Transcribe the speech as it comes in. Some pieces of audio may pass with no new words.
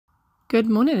Good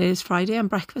morning, it is Friday and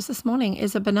breakfast this morning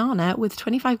is a banana with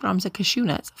 25 grams of cashew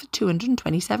nuts for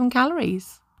 227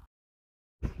 calories.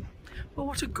 Well,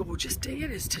 what a gorgeous day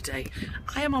it is today.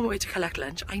 I am on my way to collect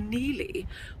lunch. I nearly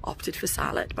opted for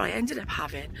salad, but I ended up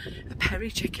having a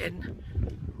peri chicken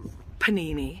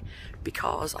panini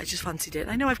because I just fancied it.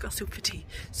 I know I've got soup for tea,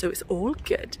 so it's all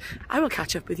good. I will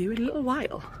catch up with you in a little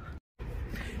while.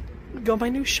 Got my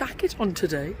new shacket on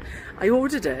today. I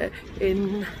ordered it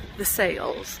in the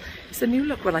sales. It's a new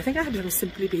look one. I think I had it from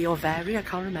Simply Be or Very, I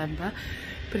can't remember,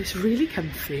 but it's really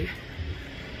comfy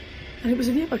and it was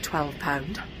only about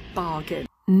 £12. Bargain.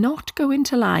 Not going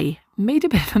to lie, made a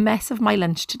bit of a mess of my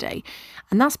lunch today,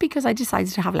 and that's because I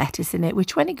decided to have lettuce in it,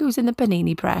 which when it goes in the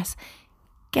panini press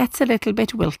gets a little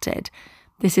bit wilted.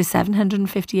 This is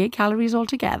 758 calories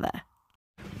altogether.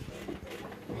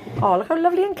 Oh, look how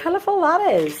lovely and colourful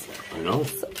that is. I know.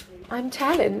 So, I'm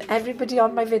telling everybody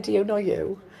on my video, not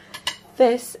you,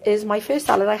 this is my first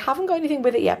salad. I haven't got anything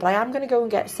with it yet, but I am going to go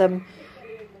and get some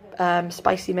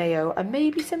spicy mayo and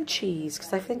maybe some cheese,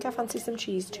 because I think I fancy some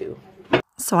cheese too.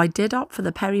 So I did opt for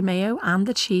the peri mayo and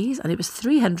the cheese, and it was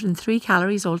 303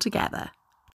 calories altogether.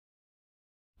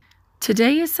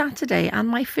 Today is Saturday, and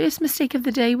my first mistake of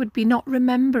the day would be not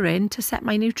remembering to set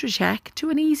my Nutri-Check to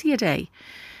an easier day.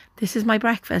 This is my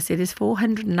breakfast. It is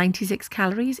 496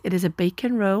 calories. It is a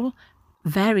bacon roll.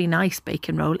 Very nice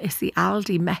bacon roll. It's the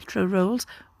Aldi Metro rolls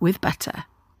with butter.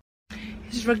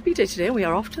 It's rugby day today and we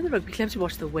are off to the rugby club to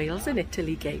watch the Wales and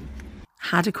Italy game.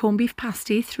 Had a corned beef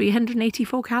pasty,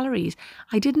 384 calories.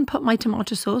 I didn't put my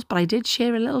tomato sauce, but I did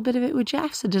share a little bit of it with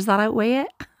Jeff, so does that outweigh it?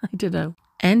 I don't know.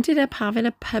 Ended up having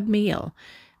a pub meal.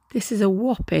 This is a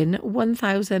whopping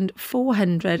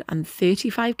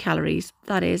 1,435 calories.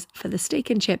 That is for the steak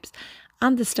and chips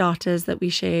and the starters that we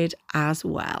shared as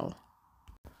well.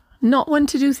 Not one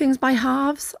to do things by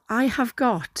halves. I have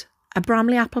got a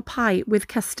Bramley apple pie with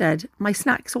custard. My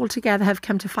snacks altogether have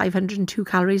come to 502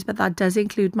 calories, but that does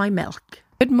include my milk.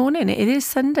 Good morning, it is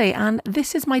Sunday and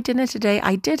this is my dinner today.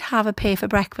 I did have a pear for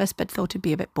breakfast but thought it'd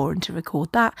be a bit boring to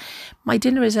record that. My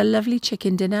dinner is a lovely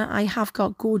chicken dinner. I have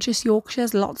got gorgeous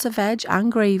Yorkshires, lots of veg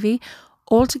and gravy.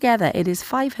 Altogether it is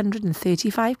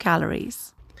 535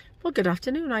 calories. Well, good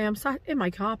afternoon. I am sat in my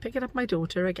car picking up my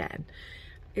daughter again.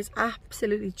 It's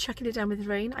absolutely chucking it down with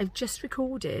rain. I've just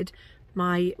recorded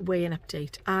my weigh-in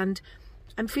update and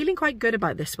I'm feeling quite good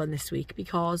about this one this week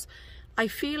because I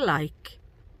feel like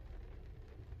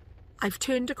I've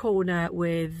turned a corner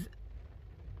with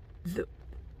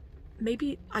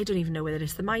maybe, I don't even know whether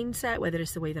it's the mindset, whether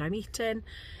it's the way that I'm eating.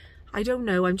 I don't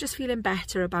know. I'm just feeling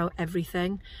better about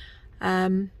everything.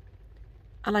 And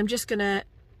I'm just going to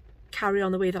carry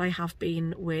on the way that I have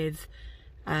been with,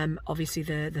 obviously,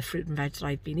 the fruit and veg that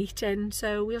I've been eating.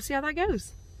 So we'll see how that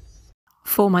goes.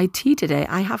 For my tea today,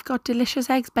 I have got delicious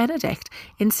Eggs Benedict.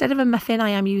 Instead of a muffin, I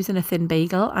am using a thin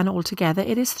bagel, and altogether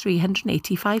it is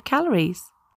 385 calories.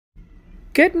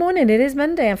 Good morning, it is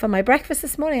Monday and for my breakfast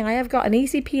this morning I have got an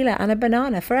easy peeler and a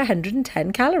banana for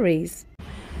 110 calories.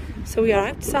 So we are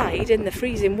outside in the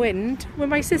freezing wind with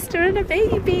my sister and a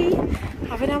baby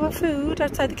having our food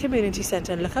outside the community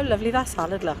centre, and look how lovely that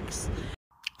salad looks.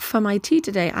 For my tea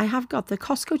today I have got the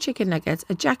Costco chicken nuggets,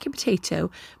 a jacket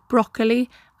potato, broccoli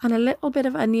and a little bit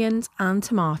of onions and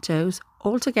tomatoes,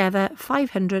 altogether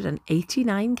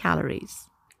 589 calories.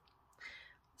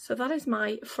 So that is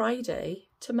my Friday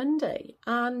to Monday,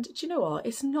 and do you know what,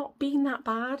 it's not been that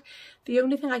bad. The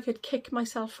only thing I could kick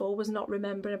myself for was not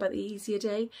remembering about the easier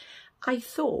day. I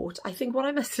think what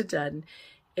I must have done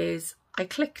is I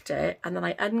clicked it and then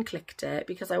I unclicked it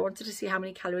because I wanted to see how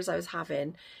many calories I was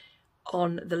having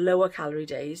on the lower calorie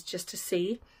days just to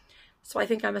see. So I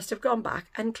think I must have gone back,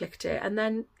 unclicked it and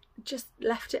then just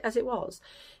left it as it was.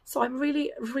 So I'm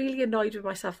really annoyed with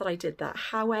myself that I did that.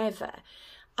 However,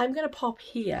 I'm going to pop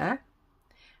here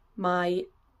my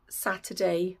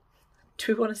Saturday,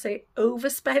 do we want to say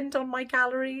overspend on my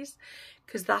calories?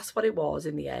 Because that's what it was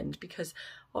in the end, because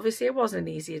obviously it wasn't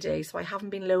an easier day, so I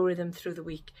haven't been lowering them through the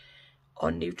week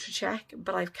on Nutri-Check,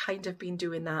 but I've kind of been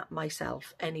doing that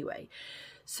myself anyway.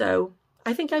 So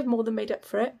I think I've more than made up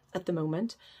for it at the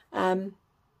moment,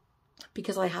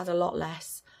 because I had a lot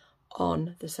less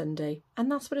on the Sunday, and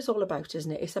that's what it's all about,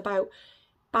 isn't it? It's about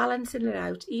balancing it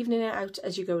out, evening it out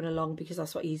as you're going along, because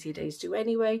that's what easier days do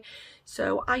anyway.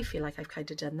 So I feel like I've kind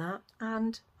of done that,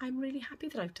 and I'm really happy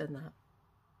that I've done that.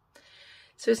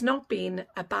 So it's not been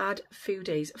a bad few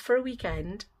days. For a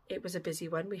weekend, it was a busy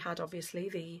one. We had obviously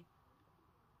the...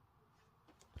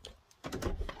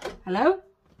 Hello?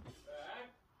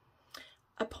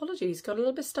 Apologies, got a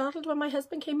little bit startled when my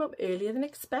husband came up earlier than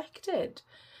expected.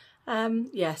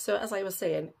 Yeah, so as I was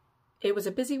saying, it was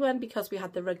a busy one because we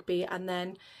had the rugby, and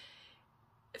then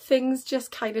things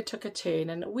just kind of took a turn,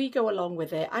 and we go along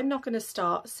with it. I'm not going to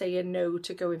start saying no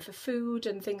to going for food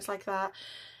and things like that.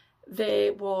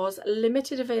 There was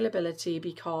limited availability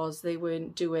because they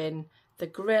weren't doing the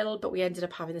grill, but we ended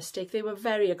up having the steak. They were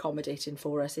very accommodating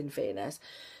for us, in fairness.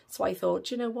 So I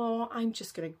thought, you know what, I'm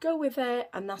just going to go with it,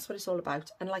 and that's what it's all about.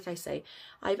 And like I say,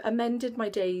 I've amended my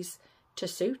days to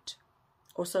suit,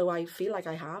 or so I feel like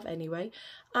I have anyway.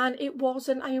 And it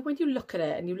wasn't, I mean, when you look at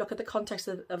it and you look at the context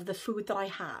of the food that I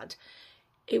had,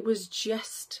 it was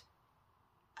just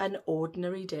an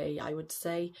ordinary day, I would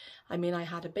say. I mean, I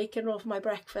had a bacon roll for my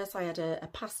breakfast, I had a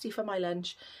pasty for my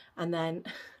lunch, and then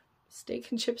steak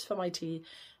and chips for my tea,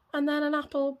 and then an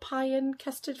apple pie and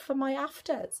custard for my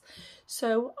afters.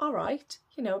 So, all right,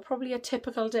 you know, probably a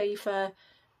typical day for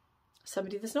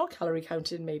somebody that's not calorie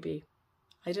counting, maybe.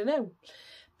 I don't know,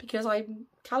 because I'm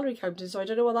calorie counting, so I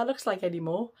don't know what that looks like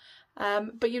anymore.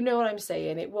 But you know what I'm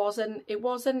saying. It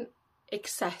wasn't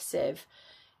excessive.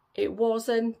 It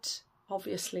wasn't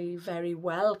obviously very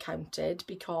well counted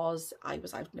because I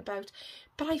was out and about.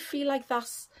 But I feel like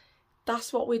that's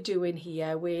what we're doing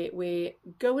here. We're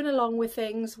going along with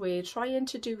things. We're trying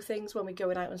to do things when we're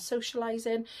going out and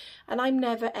socialising. And I'm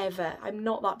not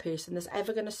that person that's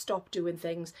ever going to stop doing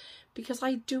things, because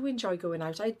I do enjoy going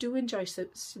out. I do enjoy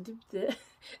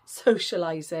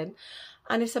socialising.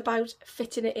 And it's about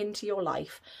fitting it into your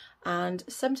life. And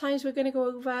sometimes we're going to go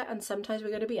over and sometimes we're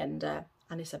going to be under.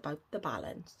 And it's about the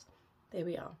balance. There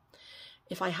we are.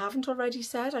 If I haven't already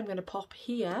said, I'm going to pop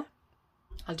here.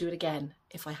 I'll do it again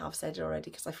if I have said it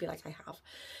already, because I feel like I have.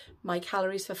 My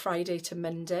calories for Friday to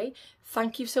Monday.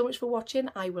 Thank you so much for watching.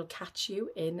 I will catch you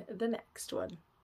in the next one.